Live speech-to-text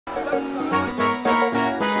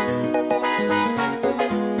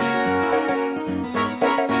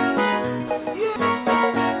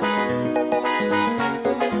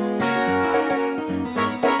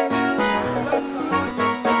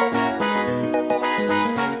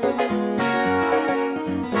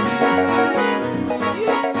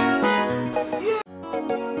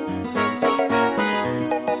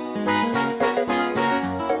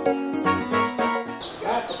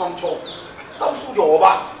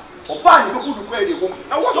Oba ni go do kwa dey go.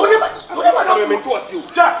 Na wo so madam me to osi o.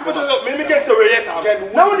 Ja, me get away yes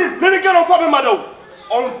again. Na me get on for me madam.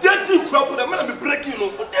 On dirty crop that me na be breaking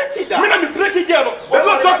no. Dirty that. Me na be breaking girl no. We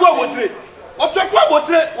go talk about it. What do I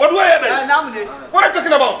hear? What are you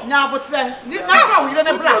talking about? Now, but now we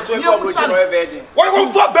don't black. What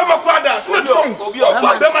will fuck them a brother?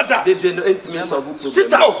 Fuck them a dad. They know intimacy of book.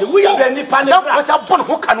 Sister, the way you are panic was a bon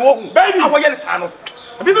who can walk. Baby, I will yell Sano.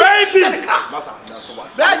 Baby, Massa,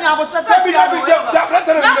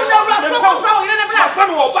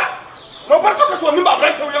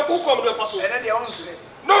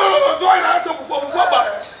 no, do I answer before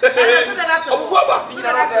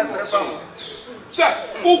sir,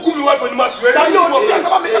 who could be one for the master? Baby,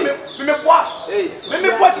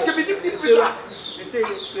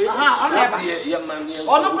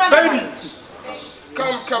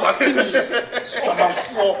 come, I see me.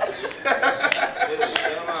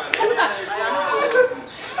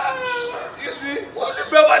 You see, what the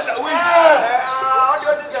bell at the way?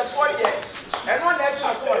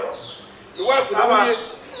 The wife for the way.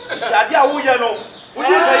 The idea who you know. Who you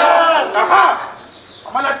say? Aha!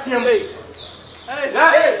 I'm not seeing me. Hey!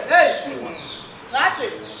 That's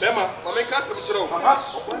it. Bema, my cousin,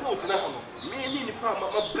 me ni pa ma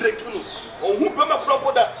break no. O hu be ma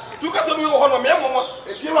propo da. Tu ka so mi ho no me mo.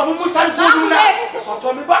 E fie wa mu san fu na.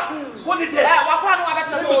 To me ba. What did it? Wa kwa no wa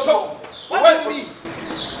beta so. What do you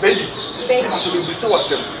Baby. Ma so be bisa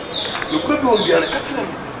wasem. No ko bi on bia na ka tena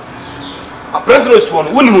me. A president so no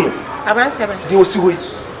woni mu no. Abran sebe. De o si hoyi.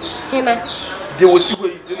 Hina. De o si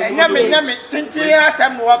hoyi. Nyame tintin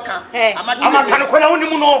asem no waka. Amaka no kwana woni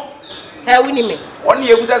mu no. Woni me. Oni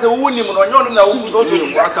ebusa se woni mu no nyo na wo do so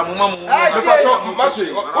fu asamu mamu. Me pacho, mate.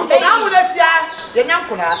 Na mu na tia, ye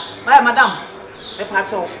nyankuna. My madam. Me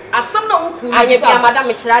pacho. Asem na wo ku. Anye bia madam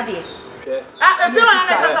me kira de. E fi na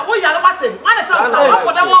na kasa wo yale wate. Wa na tell sa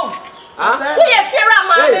wo da wo. Who ye fira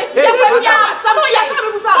ma me? Ye ko bia asem no ye ka me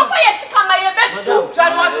busa. Ko fa ye sika ma ye betu.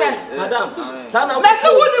 Try what then? Madam. Sana Me se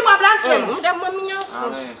woni mu ablante. Dem mo mi aso.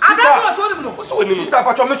 Adam what woni mu no? So woni mu. Sister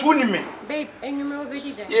pacho me so woni me. Babe, enyume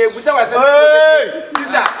obedi de. ye busa wa se. Hey!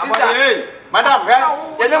 Sister. Madam,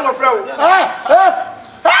 ye nyam fra wo.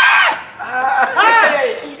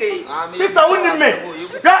 Sister woni me.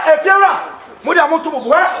 Ya efiara. Mo dia mo to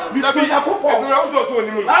bo ha. Bi akopọ. Efiara so so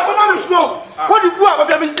woni mu. Ah, mo ma me suo. Ko di bu a ba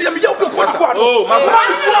bia me ye ko ko. Oh, masa.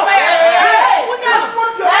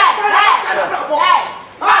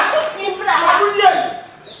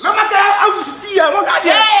 Mama ka awu si ya mo ka de.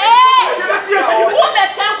 Who be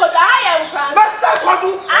sanko da I am crying. Basta ko du.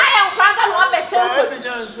 I am crying no be sanko.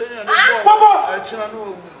 Bobo.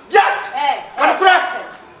 Yes. Kan kura.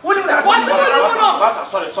 Woni na. What do you know? Masa,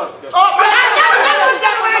 sorry.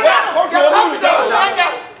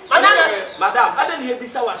 Madam, I don't hear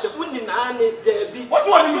this was a wooden and the What's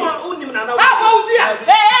what you wooden and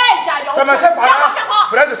Hey, Jayo. Sama se para.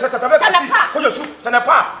 Frère se tata ba. Ko je su, ça n'est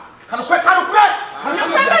pas. Kan kura. Kan na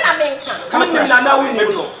menka. wooden and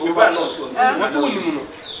wooden no. We were not to. What's woni mu no?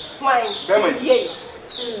 Why? Ye.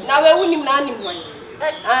 Na we wonim na anim wan.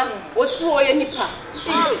 Osu oye nipa.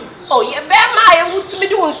 Oh, ye be ma ye wutumi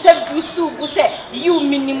de won se busu bu se you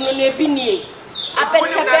minim no na bi nie.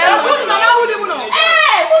 Apeche be woni na woni mu no.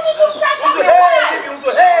 Musu pressure.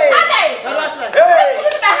 Hey! Ade. Hey!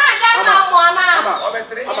 Be ha da ma mo ama.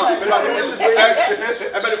 Obesere.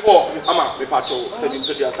 Ebe for ama me pacho se bi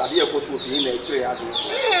to dia sade e ko so fi na kire ade.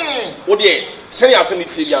 Wo de se ya se ni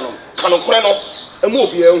tie bia no. Kanokore no emu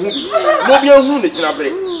obi ehu bi. Mo obi ehu ne gina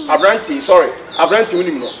bere. Abranti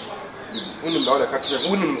wonim no. Wonim da wo ka kire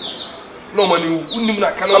wonim no. No mani wonim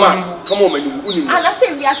na kana mani. Come on mani wonim. Ana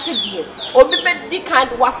se wi ase die. Obi be di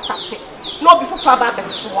kind was start. No be for ba be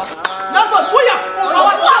so. No God, who ya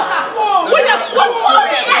for? Who ya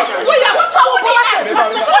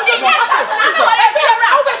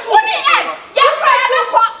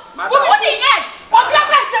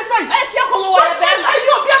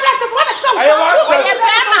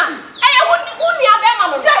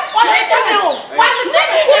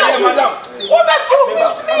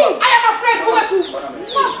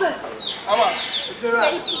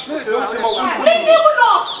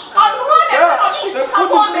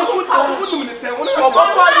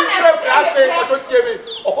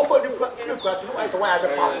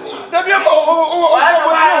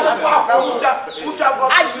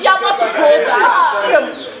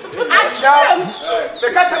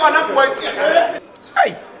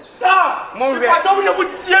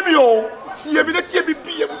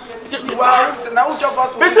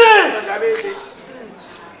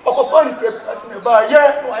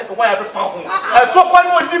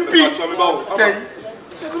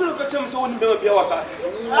Everyone got him so be our assassins.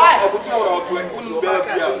 I would tell her to wouldn't be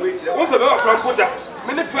one for the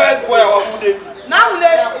many first boy our food. Now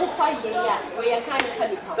let who fight where you can't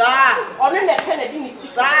sir. On a Kennedy,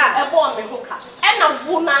 sir, a bomb hooker. And a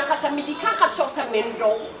woman has a medical catch of some men.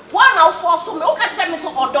 One out for some local chemis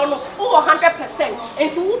or Donald, 100%. And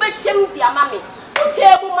to Uber Chim, dear mammy.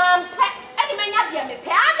 Chair woman, pet, any man at the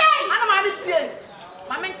pay. I'm not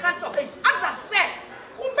my men catch up. I just said,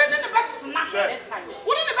 who been in the bed snack? What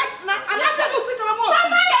in the bed snack? And I said, you sit on more.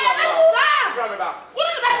 What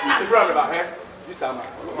in the bed snack? This time,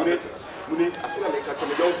 Muni, as soon as I catch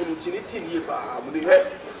me, don't put in Muni,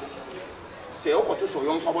 say, oh, to so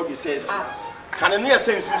young, how he says, can a near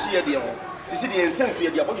sense you see a deal? You see the incense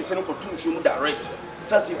you have what you send for 2 shoes direct.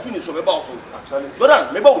 Since you finish of a boss,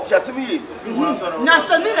 but maybe I'll tell me.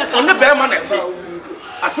 I'm the bear man.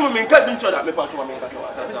 Assuming can't be told that me part of my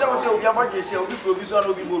say, also, your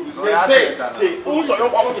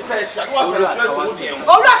woman says, I was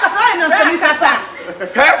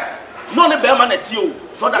no, the bear man at you,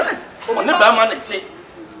 on the bear man at you.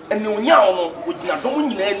 And no now, would not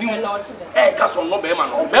don't a castle, no bear man.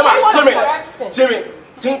 Timmy,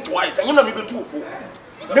 think twice, and you're not even too full.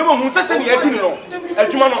 Never who says any idea, a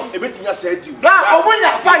human, a bit in your said you. Now, when you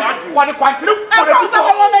find one quantity,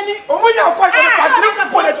 when you find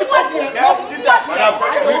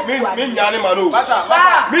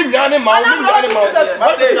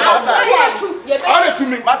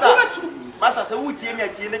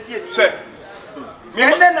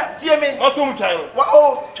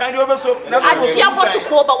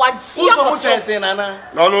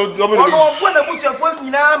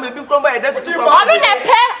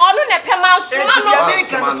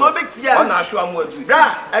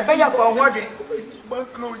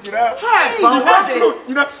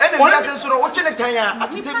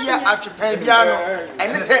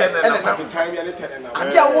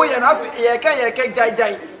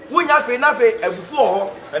when you have enough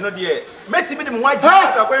before, and not yet. Met him in white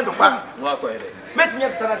going to pack. Met me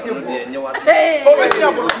as I say,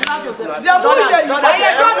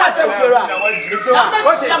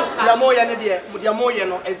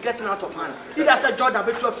 is getting out of hand. See, that's a job that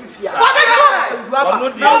between 50 years.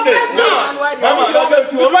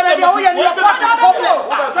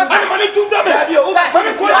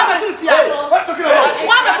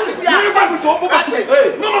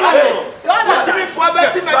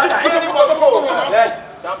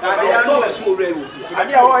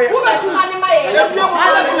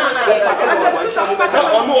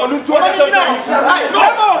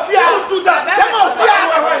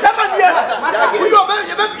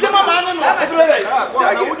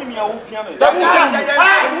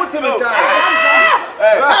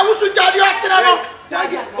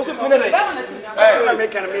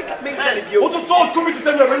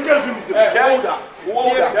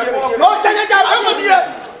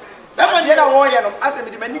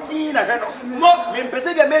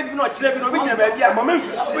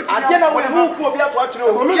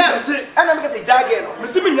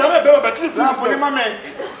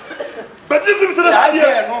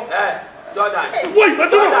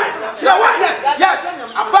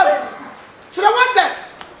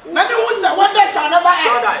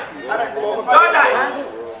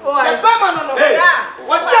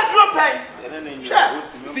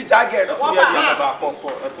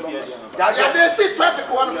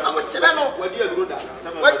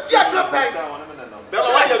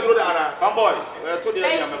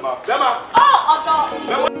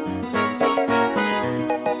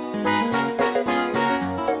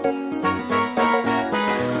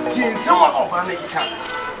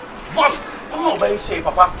 Say,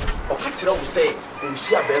 Papa, or Victor will say, you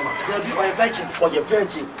see a bear, you're virgin or you're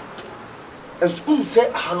virgin. And soon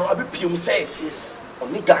say, I know a bit say, yes,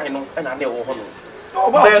 only guy, and I never honest.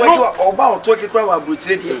 About talking crowd with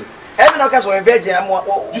lady. Every occasion or a virgin,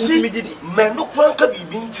 you see me did it. Man, no one can be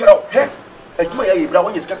being tell, eh? And my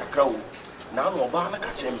brown is got a crow. Now, no banner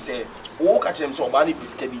catch him, say, oh, catch him so bad,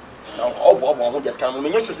 it's cabby. Now, all Bob just can't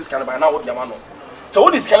remember this kind of by now, Yamano. So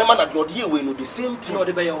this Calaman at your deal will do the same thing or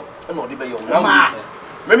the bayo and not the bayo.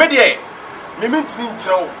 Memedia, me meant to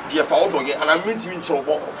intro, dear Fowler, and I meant to intro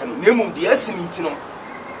walk and name the Essinitino.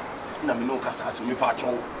 Namino Casas, me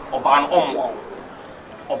pacho, or Ban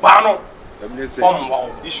Obano,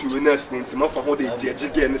 issue in us into my for the judge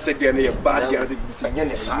again, the second day of bad guys.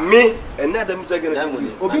 Me and Adam Dragon,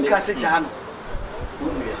 Obi Cassajan.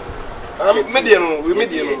 Medium, we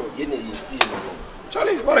medium.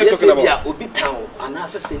 Charlie, what are you talking about? Obi town, and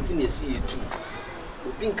as a sentence see it too.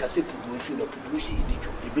 Obi Cassi production or production, you did you.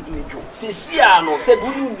 Siciano said,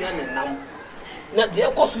 Would you and na de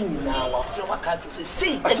ekoso nyina wa frɛ waka to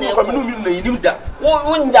say ene ko me no yinim da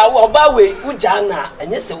wunda oba we uja na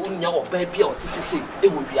enye se unya oba bia o te sese e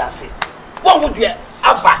wo wiase wo ho de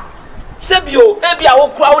aba sebio e bia wo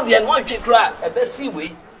kura wo de no atwe kura e be si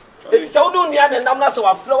we e se wo no nua na nam na se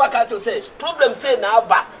wa frɛ waka to say problem say na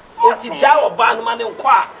aba enti ja oba no ma ne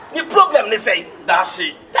nkwa ni problem ne say that's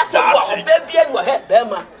oba bia no he be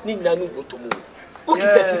ma ni nyina no gotomo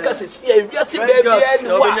ukita sika se si ewia se baby ni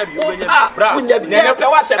wa unya bia pe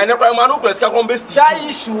wa se ene kwa ma no kura sika kon besti ja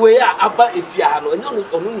issue we a aba efia no eno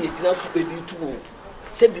onu ne gyina so edi tuo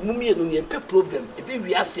se bi mumie no ne pe problem e be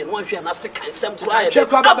wi ase no hwe na se kan sem kura e be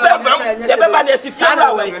ba na si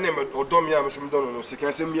fira we ne me odom ya me shum don no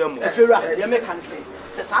sika sem ya mo fira ye me kan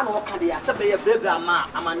se sa na wo kan ya se be ye brebra ma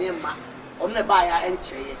amane ma onne ba ya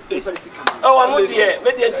encheye e fere sika ma o mo de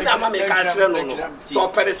me de tina ma me ka kire no so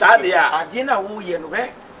pere sa de a ade na wo ye no he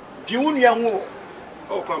bi wunua ho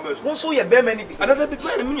o kan be wo so ye be ma ni bi adada bi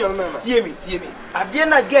pa ni mi nyana na tie me ade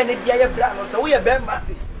na ga ne dia ye bra no se wo ye be ma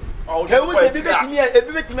ke wo se bi betimi ya ye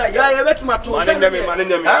betimi to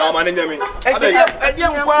mane nyame ade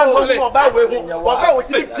nkwa no ba we hu oba wo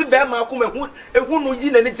ti be ma ko ma hu no yi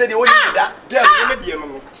na ni se de wo yi da dia ne die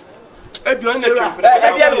no ebion na twa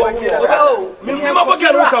mi ma bo ke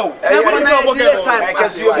ru ka o e ko na bo ke time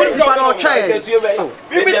kasi o bo ka no try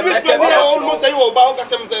mi spend almost say o ba o ka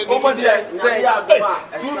tem say o mo say ya gba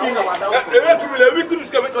e mi le week nu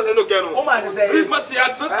ska beto say no get no o ma say we must see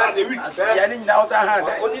at the week ya ni nyina o sa hand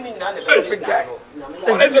oni ni nyina ne big guy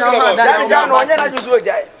ja no nya na juso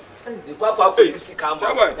jai de kwa ko yusi kama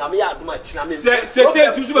na me ya aduma china me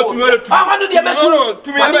se tu su betu no tu amanu de betu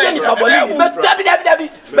tu me ni ka boli dabi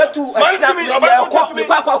betu china me ko me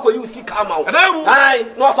kwa ko yusi kama o ai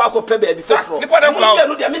no kwa pe be bi fefro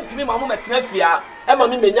no de me ntimi ma mo metena fia e ma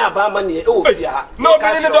me menya aba ma ne e wo fia no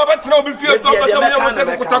bi ne do betena obi fia so ba so me mo se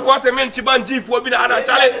ko ta ko se me nti ban jifu obi na ana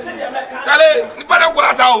chale ni pa na ko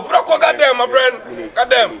asa o fra ko goddamn my friend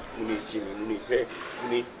goddamn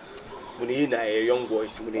muni na young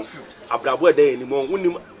boys muni abrabo da eni mo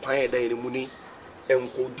wonim kwan da eni muni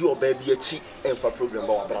enkodi oba bi achi emfa problem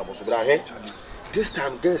ba abrabo so bra he this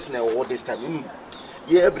time guys na all this time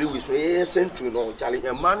yeah every week so yeah century no challenge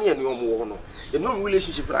e man e no mo no e no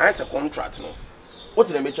relationship na as a contract no what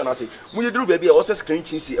did I mention I say mu yedru ba bi e o se screen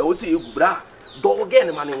chinsi e o se egu bra do ge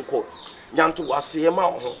ne man nko nyanto wase e ma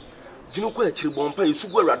ho jinu ko akiri bompa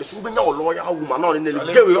isugu awrade so benya wo lawyer woman na ne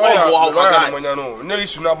le gewe o lawyer no ne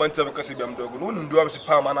isu na banta be kase bem dogo no ndu am se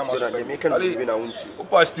pa ma na ma so be na wunti o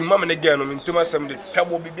past ma me ne ge no me ntoma sem de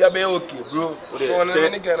twabo bibia be okay bro so na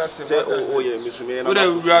ne ge na se say oh yeah me so me na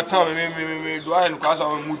we are time me do I because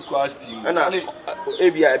am mood class team na e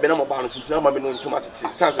bia e be na mo ba no suntina ma me no ntoma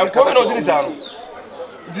tete sans am ko no dini sa no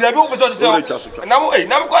di abi o be so say na mo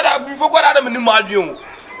na mo ko da before ko da me ni ma adwen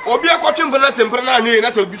obi akwatwe mpena sempere na anwe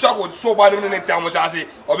na se obi so akọ so ba ne ti amocha ase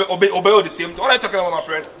obe o the same what are you talking about my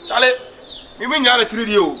friend Charlie me nya na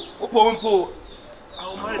tiri o opo mpo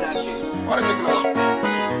I'll marry that girl what are you talking about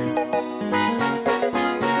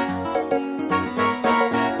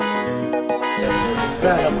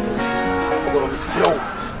ogoro misro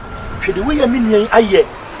hwede we ya minian aye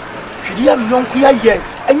hwede ya yonko ya ye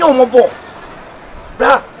enye omobo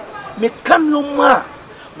bra me kanyo ma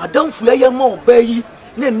madam fu ya ma obayi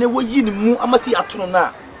ne wo yi ni mu amasi atono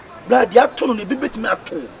na bra dia atono ne bibetimi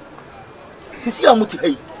ato sisi amuti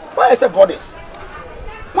hey why is a goddess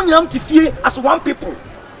munyam ti fie as one people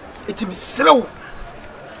itimi serew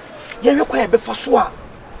ye hwe kwa e be fa so a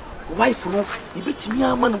wife no ibetimi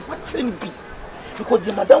ama no watere ni bi because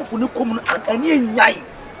the madam fu ne kom no ani enyai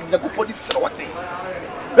the couple di serewate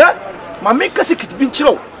eh ma me kase kitibi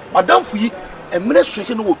nkirew madam fu yi emre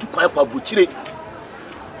sohye no wo tu kwa kwa buchire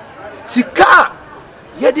sika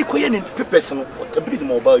yedi koye ni papers no otabiri di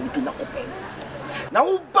mobile ni to nakopon na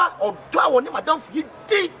wo ba odo a wo ne madam fu yi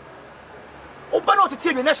di oba na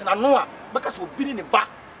otete mi national no a baka so obiri ni ba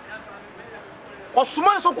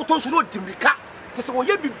osuma so koto so no dimrika te se wo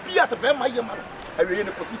ye bibia se be ma ye ma no awie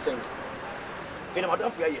ni position ene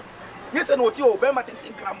madam fu ye ye se no oti o be ma 10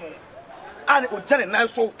 gram ani o jane nan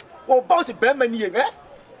so o ba se be ma ni ye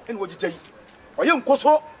ene wo jijai o ye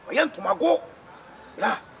nkoso o ye ntomago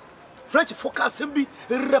ya French focus be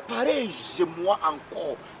réparer je moi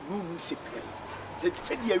encore nous c'est bien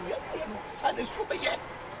c'est dia wi no ça ne so be ye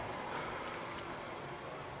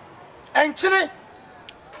enchine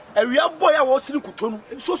awia boy a wo sini kutonu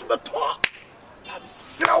so so be to am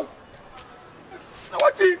sraw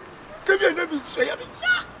sawati kemi na bi so ya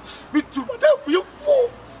bi tu madam you fo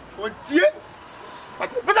o die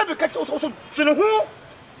but better be catch so jene ho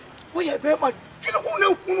wo ye be ma jene ho na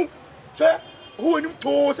hunu se who him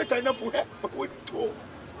to say China for her who him to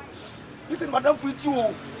Listen, madam, for you,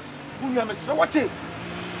 who you are what it?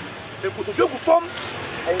 They put a good form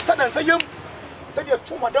and said and say, you said you're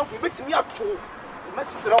too, madam, for meeting me up to the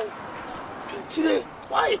mess around.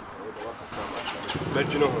 Why? Men,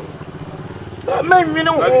 you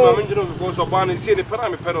know, because of one is the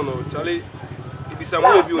parameter, Charlie. It be some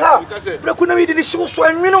of you because I couldn't read the show, so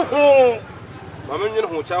I know. Mamma, you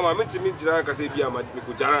know, Chama meant to meet Janaka say, be a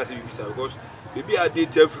Mikujana, because maybe I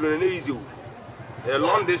did tell you an easy. A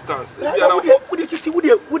long distance.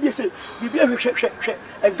 Would you say? We be a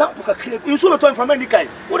example of a you saw a time from any kind.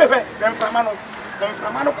 Whatever, then from Mano,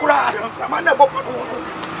 Kura, from Mano,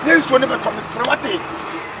 this one never told me Sramati.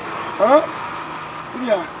 Huh?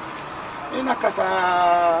 Yeah. In a casa,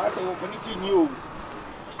 as a opportunity new.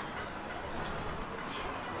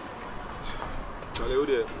 My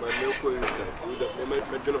milk insect,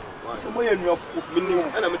 somewhere in your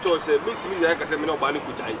minimum, and I'm a choice. Meet me like I said, no banning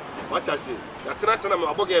which I what I say. That's not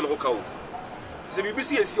a bogey and hook out. So you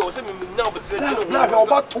see, or send me now, but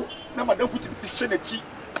about two. Now, I don't put in the cheap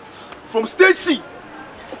from Stacy.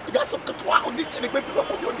 That's some control on the chili.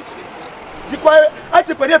 The choir, I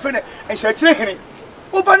take my friend and shall train.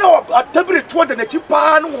 Open up a temporary toward the cheap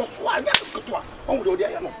pan or why not? Oh,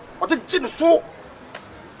 what a chin so.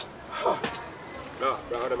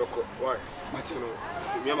 Why? Martin, so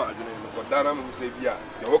me, but Dana will say, yeah,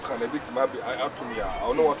 the whole kind of bit might be out to me. I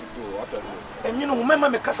don't know what to do. What I do. And you know, remember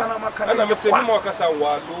me, Cassandra, and I'm saying more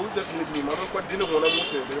Cassandra, so just need me. I don't didn't want to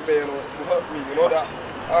say, to help me, you know that.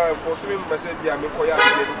 For swimming myself, yeah, I'm going to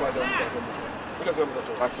because I'm not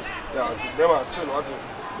sure. Yeah, never chill, what's it?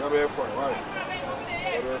 Never for a while.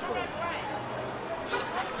 Never for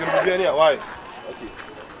to be any why? Okay.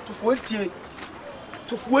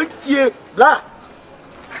 To 20 blah.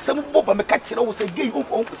 Some Bob me catch it always say gay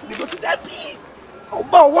uncle to go to that be. Oh,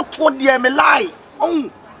 but what would the me lie? Oh,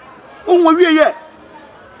 we yet.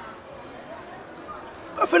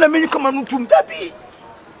 I feel a minute come on to that be.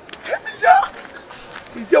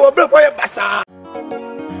 He's your black boy, Bassa.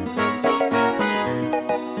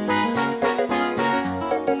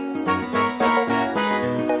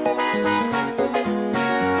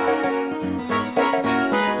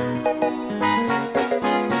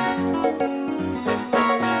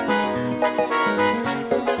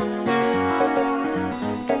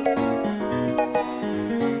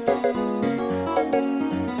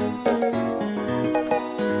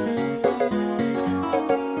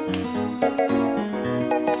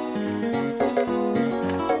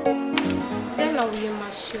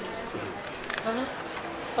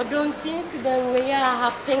 Don't think that we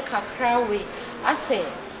are pink a crowd. I say,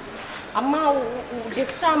 Ama,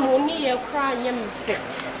 this time only a cry, young fit.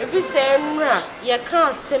 If we say, you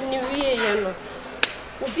can't send me, you know.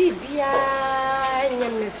 Be behind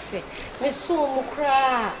young fit. Miss Soul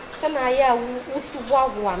cry, Sanaya, who's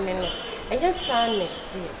one minute. And yes, son,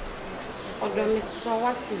 next year. Although Miss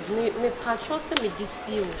Rawati, me patros me this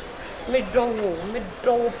year. Me do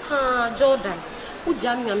pa Jordan, who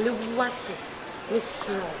jam me what. Miss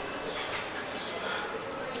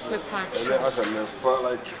my patch. I said,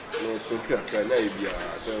 like, no, take care.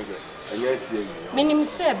 And yes, meaning,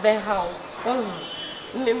 say, Behau.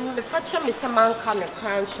 Me fetch Mr. Man come a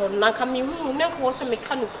crunch or Nakami, who never was a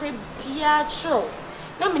mechanic crib, Piatro.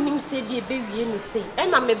 Now, meaning, say, be a baby, and say,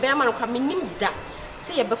 and I'm a bearman coming in that.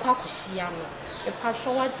 Say a Becacusiano. The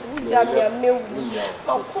patron was with Jamia Mill.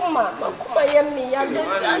 Makuma, yammy,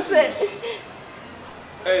 I said,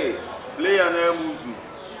 hey. Play an amuzu.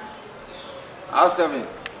 I'll 7.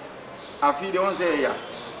 I feed the one say, yeah.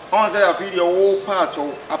 On say, I feed your old patch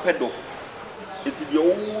or a pedo. It's the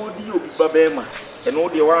old you, Babema, and all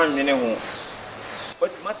the one in a home.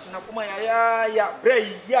 But Matinakuma, ya,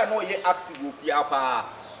 bray, ya, no, ye active with Yapa.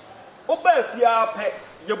 Obey Yapa,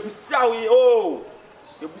 Yabusawi, oh,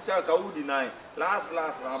 Yabusaka would deny. Last,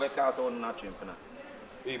 I'll have a castle on Natrim.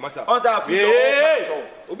 Hey, Massa. On that, hey,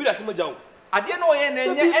 Obida Simajao. I didn't know any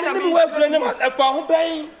enemy was a found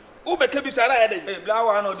paying. Uber Cabisara, a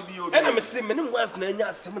blower, no, the and I'm a simon wife,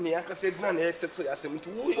 Nanya, Simony, I can say, none, I said, so I said, to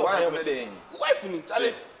wife,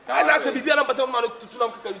 Charlie. And I said, be a someone to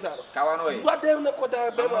Cabisara. Cavano, what damn the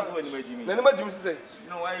quarter, Bema, when you Jimmy. Then Jimmy say,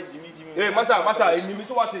 no, why Jimmy, hey, Massa, and you miss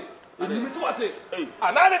what it. You miss what it.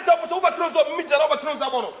 Another top was overthrows of Mitchell overthrows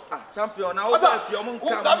of champion. Now, if your monk,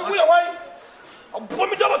 I'm putting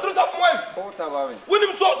me over through some wife. When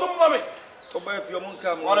you saw some money. If your monk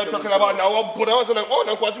come, what I'm talking about now, I'll put us on an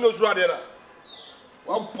honor, Quasinos Radera.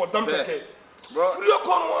 I'll put them to bro. You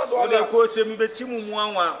can't go to him, the Timu,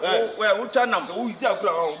 where Uchanam, who is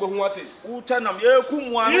what it? Uchanam, you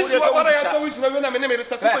come one. This is what I have to wish when I'm in a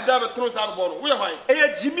such a job throws out of ball. Where am I?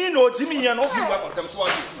 Hey, Jimmy, no, Jimmy, and all you have them.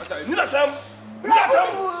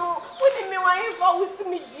 Wouldn't me why if I was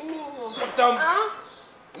me Jimmy? Not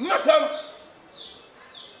them.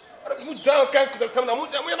 You don't can't get some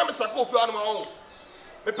of them. We are not Mr. Coffee on my own.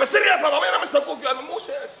 The Pacific, I'm Mr. Coffee on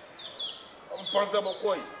Moses. I'm Panzamo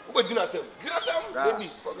Koi. Who did not tell? Did not tell me?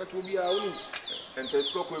 Forget to be our own. And the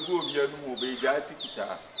scope will be a new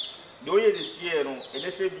Begatica. Do you see, and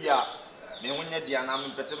they say, yeah, they won't get the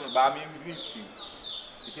anam person by me with you.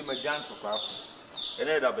 It's a major to craft. And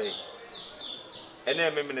other bay. And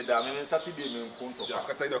then, maybe the damn Saturday, and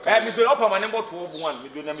we go up on my number 12 we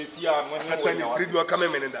do not be fear when the street you are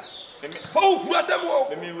coming in that. Oh, what them all?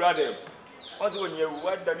 Let me rather. What do you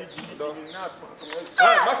want that is not?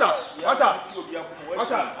 Massa,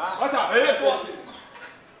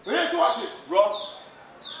 where's what? Rob,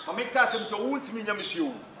 I make custom to wound me,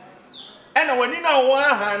 monsieur. And when you know one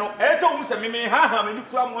hand, as always, I may have a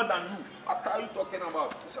little more than you. What are you talking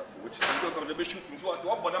about? Which is the mission to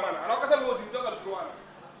what but the man. I don't know what you talk about.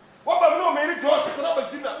 What about no many jobs? It's not a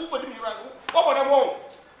dinner. Who would be right? What about the wall?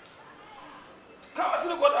 Come on,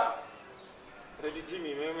 see what that. Ready,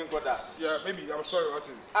 Jimmy, maybe got that. Yeah, maybe. I'm sorry, what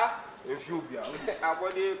is if you be I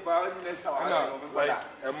want to buy next hour. Like,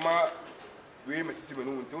 and my we met to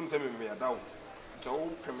don't tell me down. So,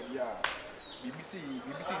 come here. BBC,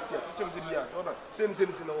 send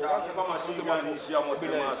machine gun is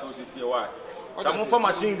your why. I'm for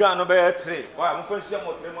machine gun no better three. Why I'm for some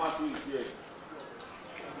more 3 months here.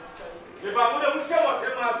 If I would have said what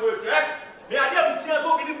 3 months here, me I didn't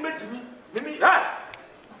so he didn't meet me. Me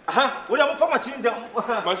we have for machine gun.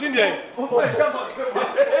 Machine gun.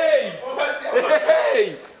 Hey.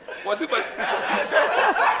 What's it?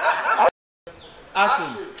 Action.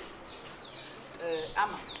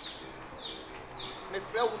 Me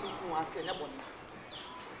frɛ wo nuku ase ne bɔne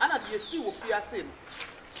ana de esi wo fi ase no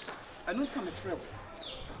anu nta me frɛ wo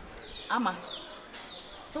ama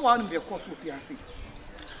sɛ wa no be kɔ so fi ase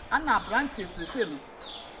ana branches se no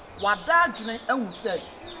wada adwene ahu sɛ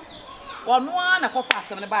ɔno a na kɔfa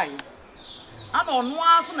asɛm ne bae ana ɔno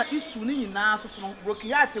a so na issue ne nyinaa so no broken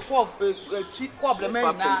heart kɔ chi kɔ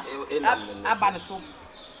blema nyinaa aba ne so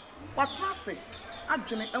watena se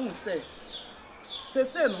adwene ahu sɛ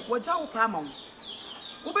sese no wagya wo pa ama wo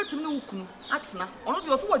Ubetim no ukunu atena ono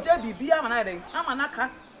de oso wogya bibia ama na den ama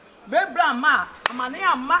naka bebra ma ama ne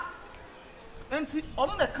ama enti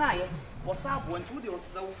ono ne kae wo sa abo enti wo de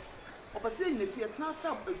osewo opase yin fie tena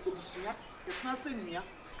sa obusuya tena sa nua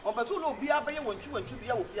obeto no obi abaye wantwu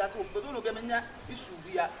bia wo fie ate obeto no obi amenya isu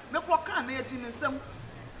bia me kro kan na edi ne nsam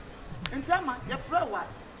enti ama ye fra wa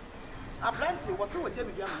abranti wo se wogya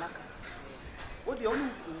bibia ama naka wo de ono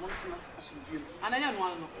ukunu ntena asubiem ananya no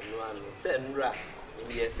ano se nura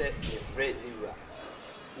Yes, a friend, you are.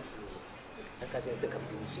 I can't think of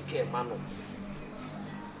the sick man.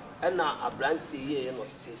 And now a brandy here was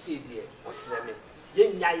Cecilia or Sammy.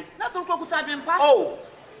 Yen yai, not on crocodile and pa. Oh,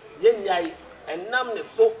 yen yai, and none the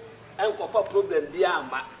folk and for problem beyond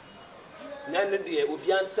my. None of the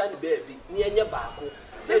Ubian baby near your back.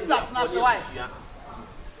 Says that not so wise.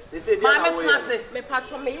 They say, me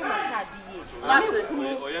patron me ma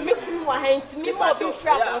me kunu wa hanti me mo be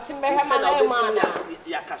free about me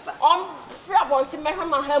yakasa free about me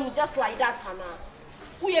ham just like that ana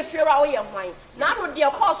who ye fear wa ye hwan na no de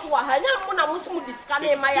course wa ha nya mo na mo so disca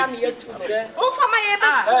na ma ya me etu mo fa ma ye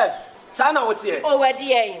be sana wote e o we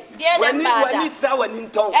de na bada when it sa when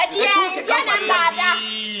nton de na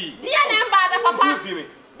bada papa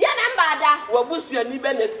dia na mbada wabusua ni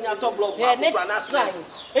be net nya to block ba na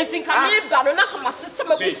science enti kan me ba no na kama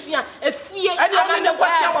system abusua afie ana ne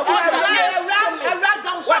kwasia wabusua era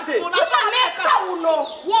down so na me tawo no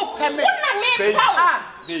wo peme na me tawo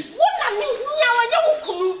wona me nya wanya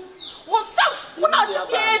wukunu wo safu na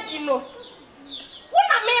te di no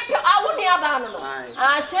wona me pe awoni aba no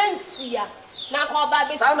sensia na ko ba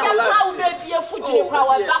be sia pa wo be bia fujiri kwa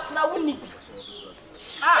wa ba kra woni bi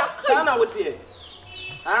sana wote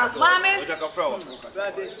Mommy,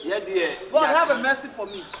 yeah, dear. God have a mercy for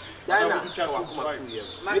me. Diana,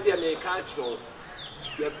 maybe I may catch you.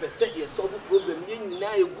 You have percent your solve problem. You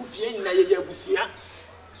know, you goofy, you know, you goofy.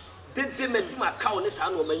 Did they met my cow in this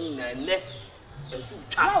hand or many neck? And so,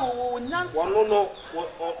 no,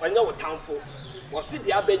 I know what town for. Was it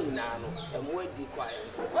the Abenano and where be quiet?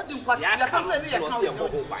 What do you pass?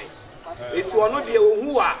 It's one of you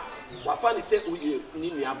who are. Wafani se uye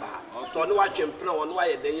ni nuaba so no wa twempena wo no wa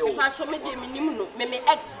ye den ye o pacho me de minim no me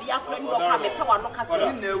ex bia kro ndo kwa me pe wa no kase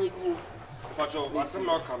na ewu pacho wasem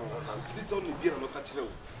na oka no ti so no bia no ka kire o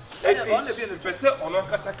eti on le bia no pese ono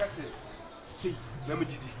kasa kase sei na me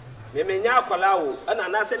didi me nya akwala o ana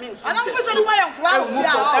na se me nti ana mo se ni wa yankura o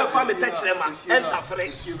ya fa me tachere ma enta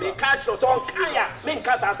fre me ka chiro so kaya me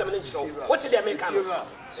nka sa asem ne chiro wo ti de me ka no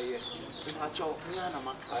Acho, nya na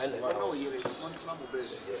ma. Na o yere, won tima mo be.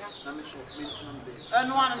 Na me so, me tima be.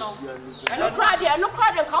 No one no. No crowd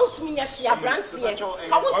count me nya shia brands here.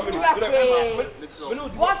 I want to be a pray.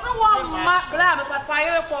 What's the one bla me pa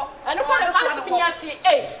fire ko. No crowd count me nya shi.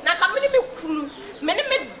 Eh, na ka me kunu. Me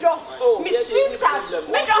do. Me sweetheart.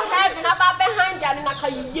 Me do have na ba behind there na ka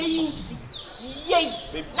ye yey.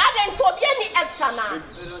 Na den so be any extra na.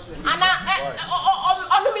 Ana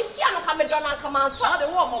onu me shia no ka me do na ka man so.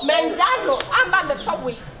 Menjano amba me fa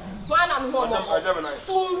we. One and one.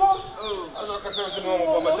 Sumo. Aso ka se no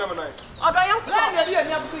mo Gemini. Odo yan Bla me dey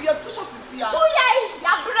nya buku ye tumo fifia. Tu yey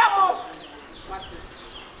ya bramo.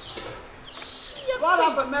 God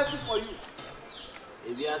have a mercy for you.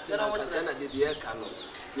 Ebi ase na kasana de bia ka no.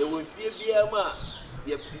 Ye wo fie bia ma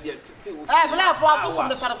ye titi wo. Bla fo abuso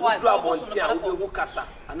de fara kwa. Abuso de wo kasa.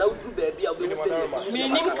 Ana udru ba bia wo se ye. Me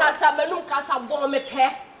nim kasa benum kasa bon me pe.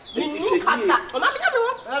 Me nim kasa. Ona me nya me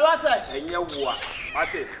ho. What say? Enye wo a.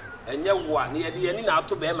 Ate. Enye wo a. Ne ye ni na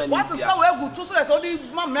ato be ma ni. What is so we go to so so di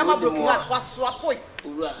mama broken heart kwaso apoi.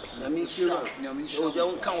 Ura na mi shira. O je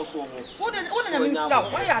won kan wo so ho. Wo na mi shira.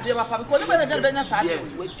 Why ya de papa because we be nya sa.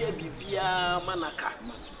 Yes, we je bibia manaka.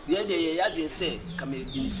 Ye de ya de say ka me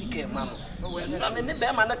bi ni sika ma no. Na me ne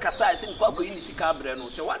be ma na kasa se nkwa ko yi ni sika abre no.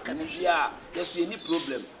 Che wa ka ni bia ye so any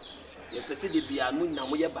problem. Ye pese de bia mu na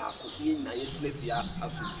mo ye ba ko ye na ye tuna fia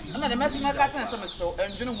aso bia. Na the mess na ka tan some so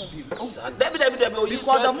enjunu ho bi. David o yi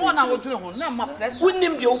because the more na wo dwene ho na ma press.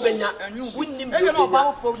 Wunnim de obenya. Wunnim de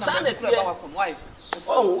obenya. Sanity. Why?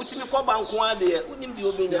 Oh, utimi ko ba nko ade. Wunnim de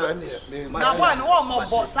obenya. Na boy no wo mo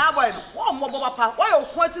bo sa boy no. Wo mo bo papa. Wo yo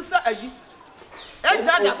ko ti se ayi.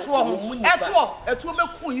 Exa da to ho. Eto be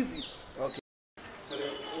ku easy. Okay.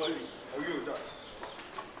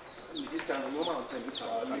 This time, no man can this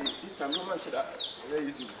time. This time, no man should have very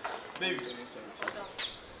easy. Baby,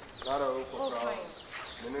 not a fine.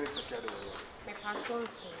 The name is Akabenezer. Me control.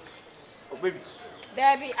 Oh, baby.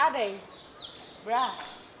 Debbie, Ade, bra.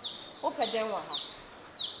 Open them wa ha.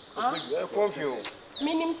 Huh? Confused.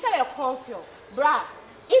 Minim say a confused. Bra.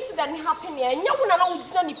 Incident happen here. Nya wona na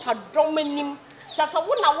wugina ni padom anim. Chasa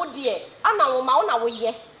wona wo de. Ana wo ma wona wo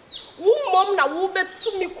ye. Wo mom na wo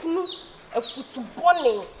betu mi kunu afutu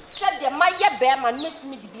bone. Said the my bear man makes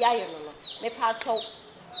me the iron. Me patrol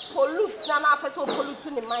pollute na person pollute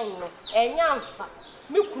in the mind. No, and yanfa.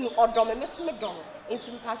 Me couldn't order me, Miss Madonna.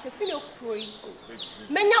 Into patch, feel free.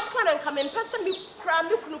 Many are and come and person me cry,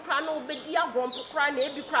 me couldn't cry no baby, I want to cry,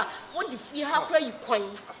 maybe cry. What if you have you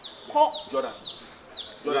coin? Call Jordan.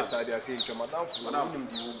 Jordan said, I say, come down for now. I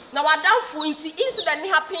don't for incident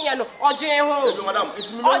happen or jail home. Madam,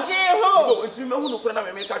 it's me. Or jail home. It's me who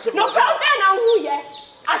couldn't make catch him. No, come down who yet.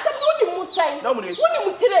 I said, who you say? No, who you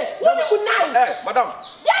today? Who you nine? Hey, madam.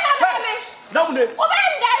 No, no,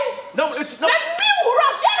 it's not me who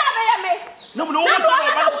rock. No, no, no,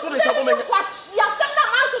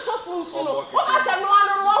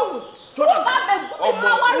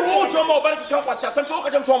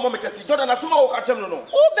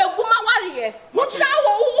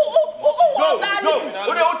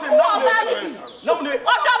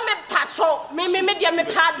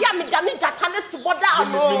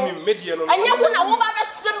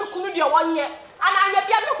 and I never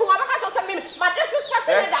know who I'm going to say, but this is what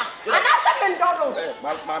I and I said,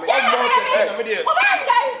 Mammy,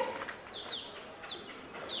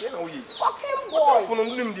 fucking boy.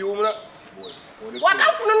 What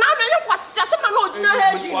I'm from now, you was just a man. Oh,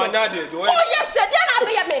 yes, said, I'll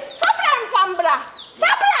be a me. Fabra,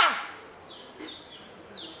 Fabra.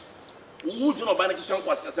 Who do not buy a tongue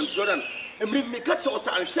was as Jordan? And bring me catch us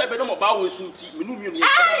and share them about with some tea. We knew you.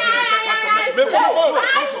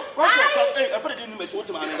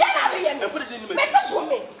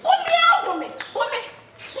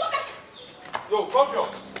 Yo, come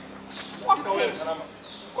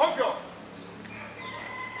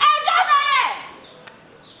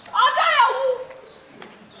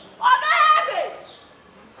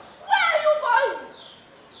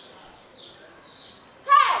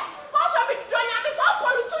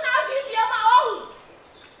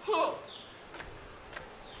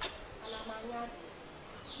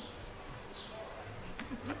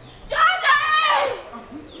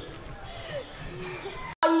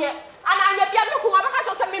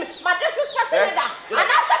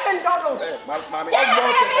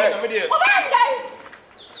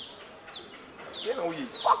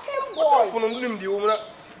fucking boy.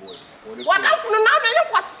 What I'm from now, you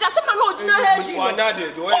was just a man. Oh,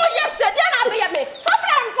 yes, said, I'll be a me.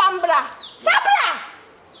 Fabra.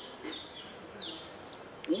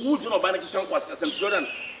 who do not buy a can was as a Jordan.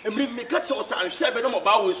 And bring me catch us and share no more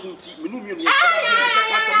bow with tea. We knew you. I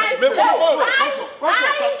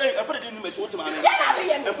put it in the match. What's my name?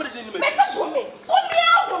 I put it in the match.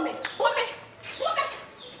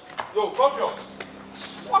 Yo, come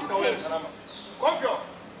what the hell? Come here.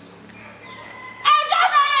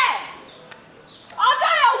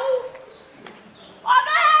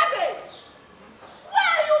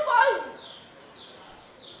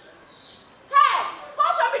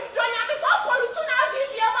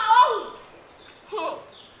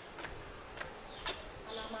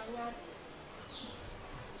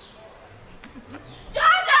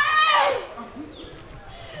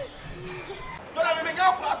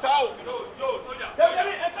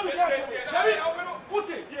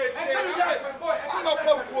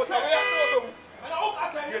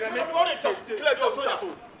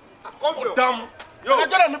 Damn. Yo, I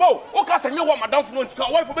got a bow. Okay, I know what Madame Fluent got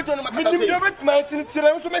away from me. My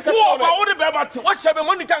so make a show. I would be about to watch 7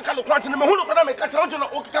 money can come crunch in the who can make a challenge on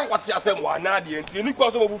what can was some one. Nadia, and you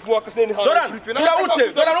cause of work saying,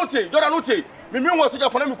 Doranuti. Mimi was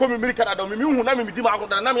for them come America. Mimi who name me Dima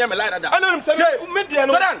than I am a lighter. I know him say, Median,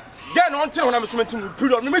 get on till I'm meeting with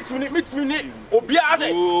Pudor, meet me,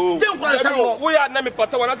 Obiaze. We are Nami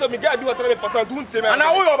Pata, and I told me, get you what I Pata, and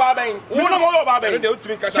I will Barbane. One more Barbane.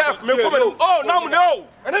 Oh, no,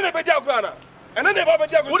 and then they better Grana. And then they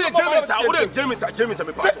better go to James,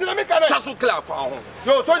 just so clear for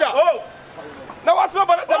yo, soldier. Oh, now what's up?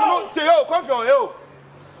 I come from you.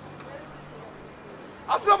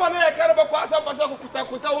 As long as I can't pass up, I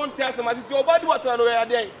won't tell somebody to obey what I know a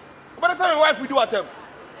day. But that's how my wife we do at them.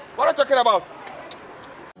 What are you talking about?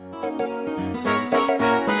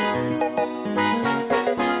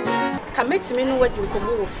 Commit me no what you come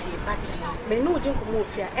over, but me no drink come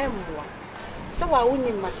over everyone. So I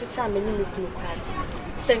wouldn't my sister and many new cards.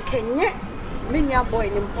 Send Kenya, many a boy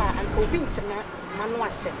in pa and go into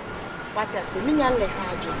Manuase. What I say, many and the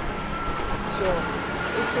hard. So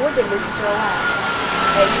it's what the Mr.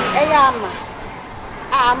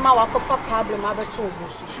 Ama wakofa problem abeto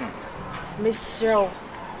obusu. Mr.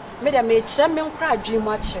 Me da me kire me nkra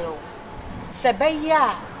adwemu akire. Se be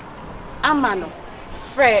ya ama no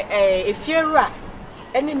frɛ efiewura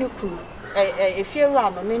ene ne kunu efiewura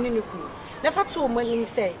no ne ne kunu. Na fa to omanim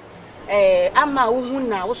sɛ ama wo hu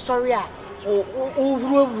na wo story a wo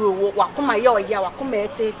wuruwuru wakoma ye oya wakoma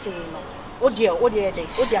etete no. O de dey o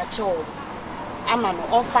de ache ama no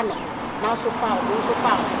onfa no. Now so far,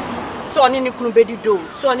 so on in the Kunubedi do,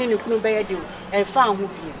 so on in the Kunubedi, and found who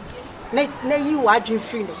be. Nay, you are dream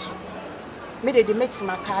free. Made a make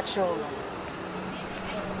my catcher.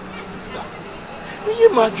 Sister, you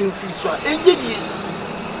imagine free, so and ye.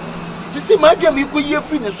 To see my dream, you could hear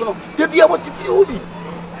free, so they be able to feel me.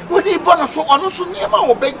 When he born so on, so near my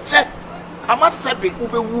obey, I must say, who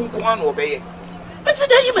be won't go on obey. I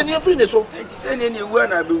said, I even hear free, so it's any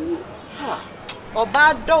word I do. Or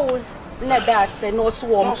bad dog. Let us say no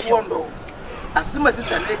swarm. As my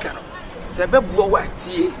sister Nakano, Sababu, what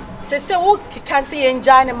tea? Say, oh, can't see in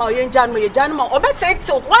Janima, in Janima, or better it's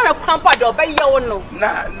so one a cramped or by your no.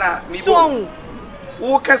 Nah, me so.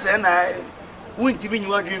 Walkers and I won't even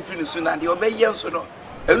you are dreaming for the soon and you obey young son.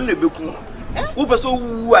 Only Buku. Upa so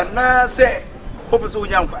woo and now say, Opa so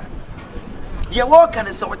young one. You walk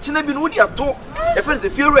and so what China been would you talk? If it's a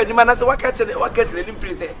few ready man as a what catch in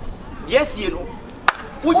prison. Yes, you know.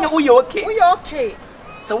 We okay. We okay.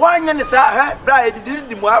 So why you say bride did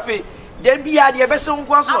the Muafi? Then be at your best son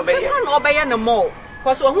once obey no more.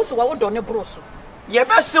 Because who's what would on the bros. Your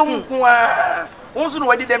best son who's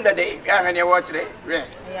what did them that day? And you watch it.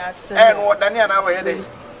 Yes, and what Daniel and I day.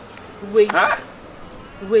 We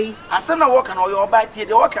I send a walk on your bite here,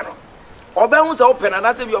 the walker. Or bounds open and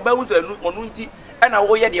I say your bounds are ununti and I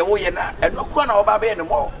wear the way and no corner of Baby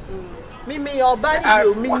anymore. Me your body,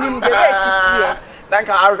 you mean the rest here. Thank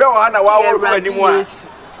I don't know anymore.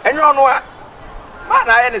 And you know what? Man,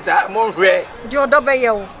 I understand more red. Do double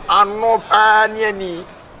you? I'm no panny.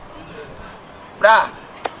 Bra.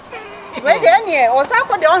 Where the any or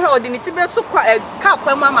something on her dignity be so quite a cup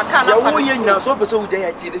when Mamma can. Oh, you know, so this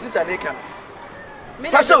is a naked.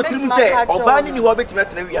 That's what you say. Or banning you want to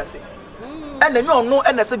make me say. And then no,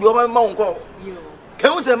 and I said, you're my mount go.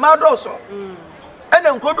 Can we say mad also? And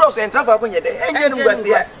then go and travel when you're there. And you was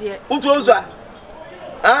here. Who told you?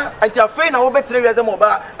 Until Fane, I will bet 3 years more.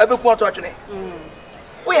 Every quarter.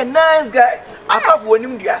 We a nice guy. Apart from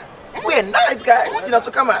him, we a nice guy. What did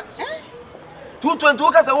you come out?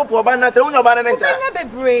 220 cars. I will put banana. Tell your banana.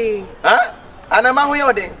 Huh? And I'm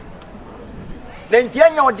out there. Then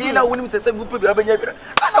Tiana dinner when Mrs. Bupi, and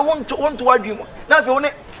I want to argue. Now, if you want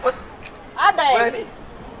it,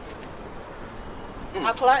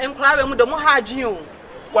 Akola enkura we mu de mo ha adwen o.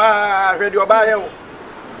 Wa hwede oba ye o.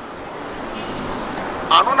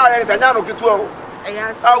 Ano na ye nsanya no ketu o.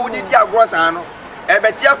 Eya. Ah wudi di agro san no. E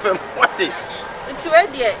beti afem wate. Nti we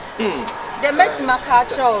de. De metima ka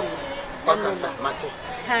cho. Bakasa mate.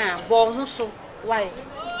 Ha, bo hu so. Why?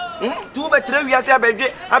 Tu betre wiase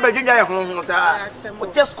abedwe nya ye honhon sa. O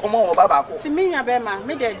just come on baba ko. Ti me nya be ma,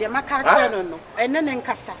 me de maka cho no. Ene ne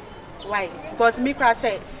nkasa. Why? Because me cry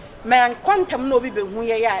say man quantum no be hu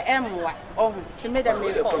ye ya emwa. Oh, ti me de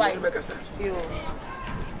me ko why? Yo.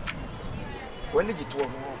 When did you to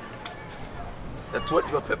mo? That what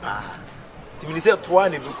your papa. Ti me say to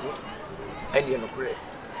an ebuku. Ene no kure.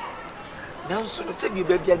 Now so say be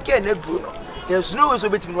baby again e duro no. There's no way so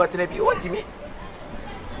betimi no atena bi. What me?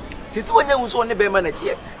 Sisi wanya wuso ne be ma na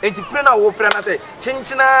tie. Enti pre na wo pre na say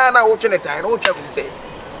chinchina na wo twene tan no twa bi say.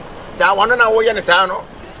 Da wano na wo ye ne sa no.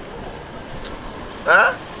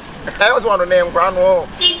 Ha? I was one name crown no.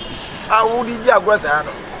 I would di agro sa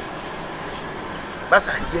no.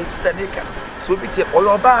 Basa ye titadeka. So bi tie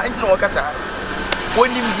oyoba enti no kasa.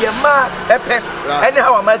 Wonim dia ma epe.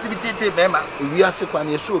 Anyhow amasi bi tie be ma. Ewi ase kwa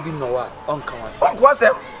na yeso obi no wa onka wase. Onko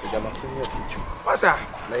asem. Da masemi afuchu. Basa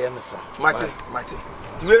Na ye mesa. mate.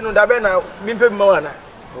 Tiwe no da be na mimpe bi ma wana.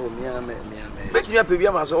 Oh mia me. Betimi apebi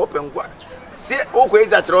ama so open kwa. Se okwo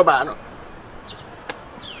eza kire oba no.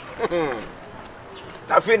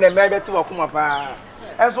 Tafi na me beti wakuma pa.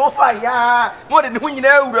 Enso fa ya. Mo de ne hu nyina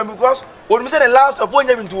awura because wonu say the last of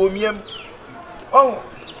onya bi nto omiem. Oh.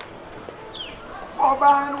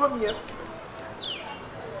 Oba no omiem.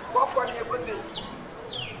 Kokko ne gozi.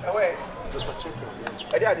 Ewe. Just check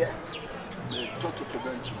it. Ade. Me toto to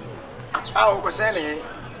bench. Ah, o ko se ne.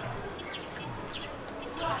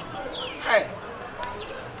 Hey.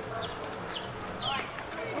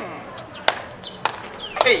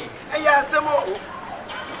 Hey, aya semo.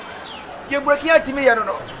 Ye break ya timi ya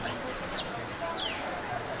no.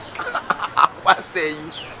 What say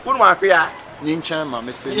you? Wonu ahwe a Ni nchan ma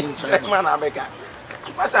me say ni nchan. check man America.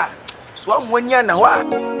 Masa, so amwonya na wa.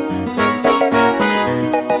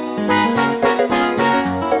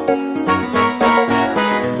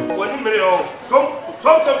 Woni mere o.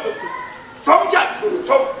 Some jack.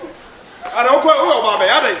 Ana ko o ba be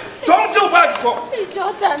ya dey. Some ju ba ko.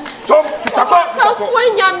 Jordan. Some sisako. Don't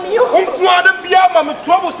when you me. Untu ada bia ma me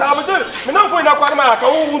trouble sa me de. Me na fo ina kwa ma ka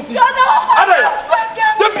wo unti. Ada.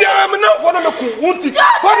 De bia me na fo na me ku unti.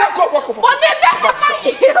 Ko na ko. What did that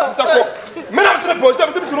Sisako. Me na se post me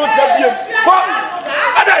to no dia bia. Ko.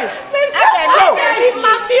 Ada.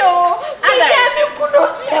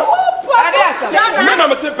 Me na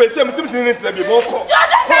me se pese me se me to bia bo ko.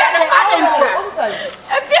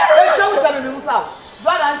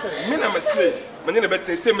 Me na me say, me na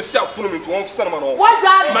better say me see afunu me to one cinema no. What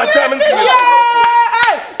that? My time into me.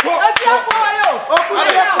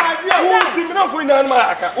 Me na for ina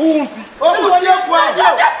ma aka. Unti. Okusie kwa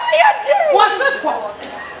bio. What's it for?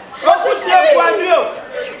 Okusie kwa bio.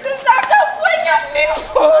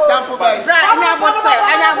 Tampo bai.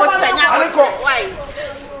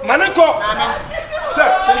 Manako. Sir,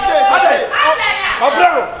 say.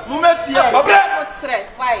 Mabrero. Mumetia. Mabrero.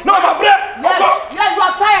 Why? No, mabrero. Yeah, you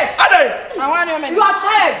are tired. Ade. You are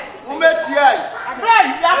tired. Mumetia.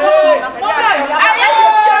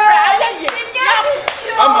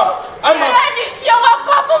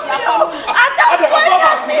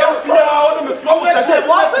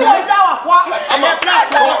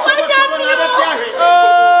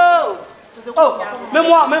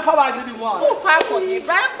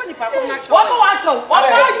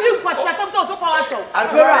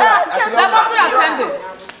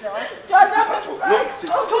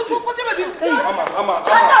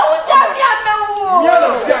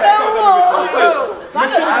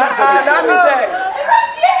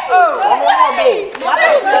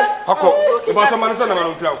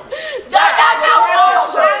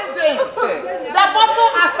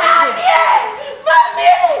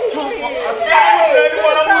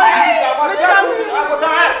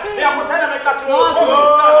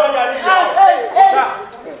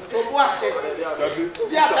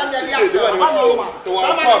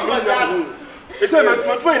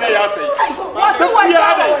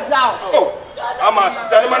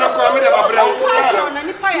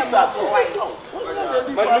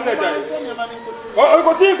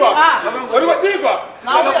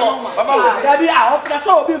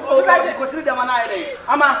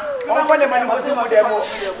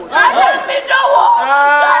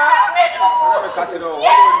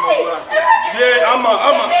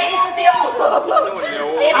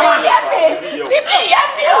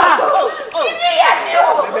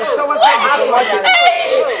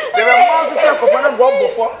 There were months of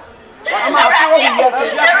before. I'm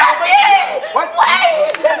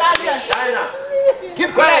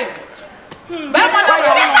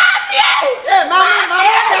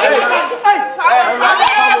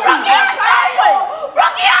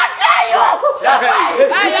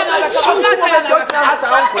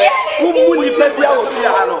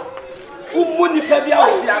fia no. Umuni pe bia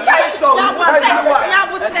wo fia.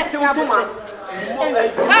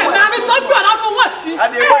 Now me so feel na so what see.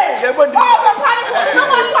 And they go Hey!